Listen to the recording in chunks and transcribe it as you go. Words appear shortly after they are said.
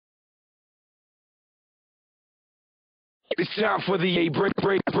It's time for the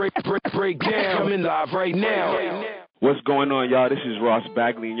breakdown. Coming live right now. What's going on, y'all? This is Ross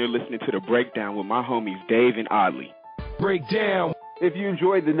Bagley, and you're listening to The Breakdown with my homies Dave and Audley. Breakdown. If you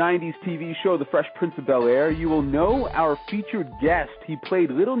enjoyed the 90s TV show The Fresh Prince of Bel-Air, you will know our featured guest. He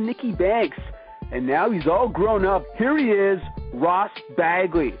played Little Nicky Banks, and now he's all grown up. Here he is, Ross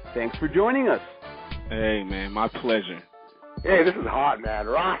Bagley. Thanks for joining us. Hey, man, my pleasure. Hey, this is hot, man.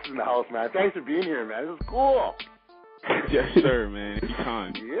 Ross in the house, man. Thanks for being here, man. This is cool. Yes, sir, man.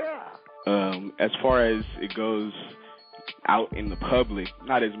 Anytime. Yeah. As far as it goes out in the public,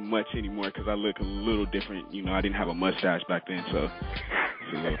 not as much anymore because I look a little different. You know, I didn't have a mustache back then, so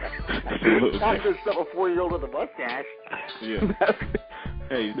it's a little Not different. just a 4-year-old with a mustache. Yeah.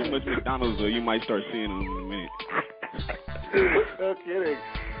 Hey, this much McDonald's, though, you might start seeing them in a minute. No kidding.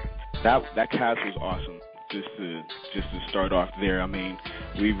 That cast was awesome. Just to start off there, I mean,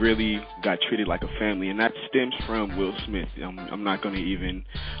 we really got treated like a family, and that stems from Will Smith. I'm not going to even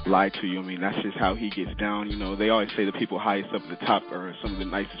lie to you. I mean, that's just how he gets down. You know, they always say the people highest up at the top are some of the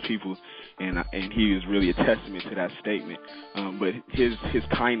nicest people, and he is really a testament to that statement. But his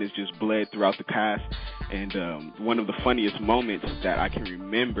kindness just bled throughout the cast, and one of the funniest moments that I can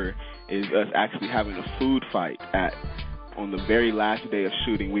remember is us actually having a food fight on the very last day of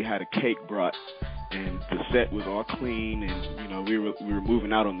shooting. We had a cake brought, and the set was all clean, and you know we were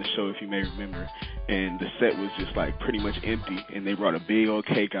moving out on the show, if you may remember, and the set was just like pretty much empty, and they brought a big old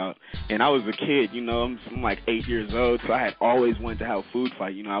cake out, and I was a kid, you know, I'm like 8 years old, so I had always wanted to have a food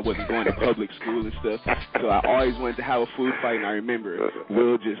fight. You know, I wasn't going to public school and stuff, so I always wanted to have a food fight, and I remember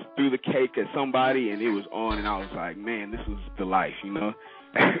Will just threw the cake at somebody, and it was on, and I was like, man, this was the life, you know.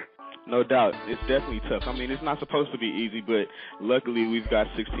 No doubt. It's definitely tough. I mean, it's not supposed to be easy, but luckily we've got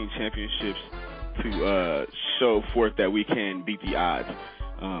 16 championships to show forth that we can beat the odds.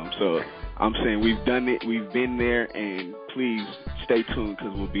 So I'm saying we've done it, we've been there, and please stay tuned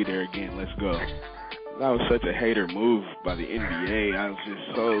because we'll be there again. Let's go. That was such a hater move by the NBA.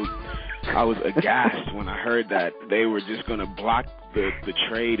 I was aghast when I heard that they were just going to block the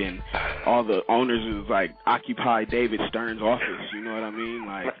trade, and all the owners was like, occupy David Stern's office. You know what I mean?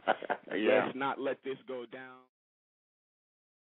 Like, yeah. Let's not let this go down.